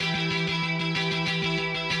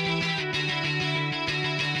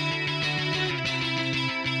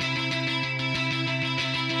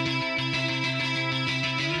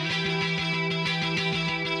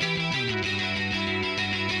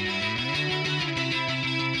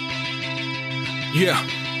Yeah.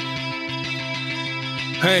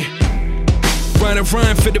 Hey. Ride a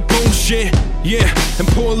rhyme for the bullshit, yeah, and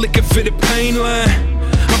pour liquor for the pain line.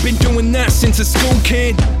 I've been doing that since a school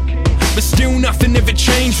kid, but still nothing ever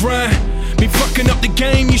changed, right? Been fucking up the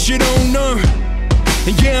game, you should all know.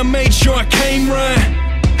 And yeah, I made sure I came right.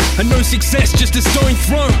 I know success just a stone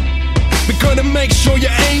throw, but gotta make sure you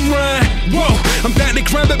aim right. Whoa, I'm about to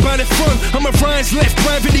grab it by the throat. I'ma rise left,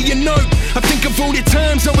 gravity a note. I think of all the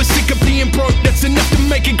times I was sick of being broke. That's enough to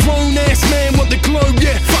make a grown ass man want the globe.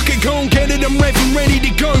 Yeah, fuck it, go and get it, I'm ready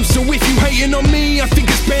to go. So if you hating on me, I think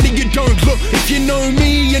it's better you don't. Look, if you know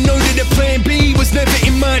me, you know that the plan B was never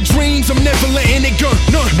in my dreams. I'm never letting it go,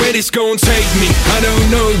 no. Where this gon' take me, I don't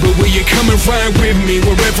know, but will you come and ride with me?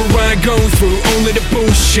 Wherever I go through all of the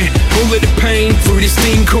bullshit, all of the pain, through this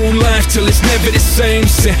thing called life till it's never the same.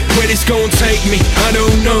 Say, where this gon' take me, I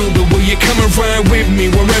don't know, but will you come and ride with me?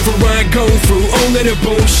 Wherever I go through all of the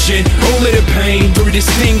bullshit, all of the pain, through this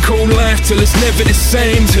thing called life till it's never the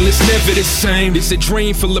same, till it's never the same. It's a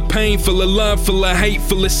dream full of pain, full of love, full of hate,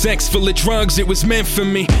 full of sex, full of drugs. It was meant for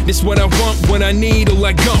me. This what I want, what I need, all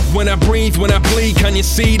I got. When I breathe, when I bleed, can you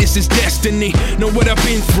see this is destiny? Know what I've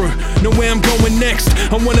been through, know where I'm going next.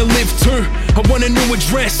 I wanna live too, I want a new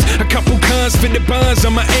address. A couple cars for the bars,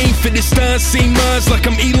 I'ma aim for the stars. See Mars like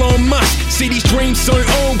I'm Elon Musk. See these dreams so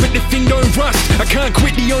old, but the thing don't rust. I can't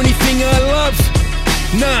quit the only thing I love.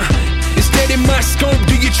 Nah, it's dead in my scope,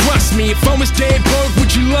 do you trust me? If I was dead broke,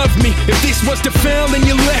 would you love me? If this was to fail and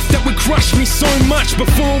you left, that would crush me so much.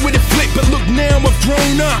 Before with a flip, but look now I've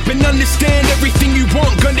grown up and understand everything you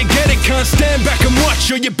want, gonna get it. Can't stand back and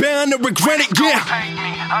watch or you're bound to regret it, yeah. Take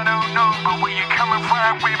me, I don't know, but will you come and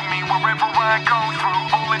ride with me? Wherever I go through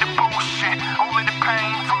all of the bullshit, all of the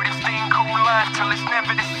pain, through this thing called life till it's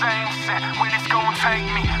never the same. Set, where it's gonna take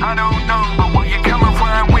me, I don't know, but will you come and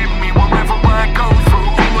ride with me? Wherever I go through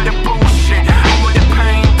all of the bullshit, all of the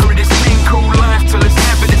pain, through this thing called life till it's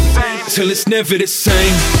never the same. Till it's never the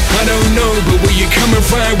same. I don't know, but will you come and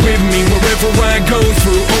ride with me? Wherever I go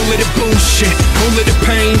through all of the bullshit, all of the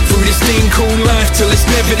pain, through this thing called life till it's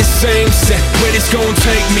never the same. Set, where this gon'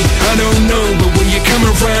 take me, I don't know, but will you come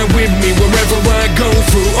and ride with me? Wherever I go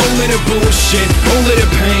through all of the bullshit, all of the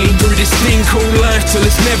pain, through this thing called life till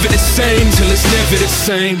it's never the same, till it's never the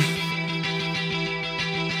same.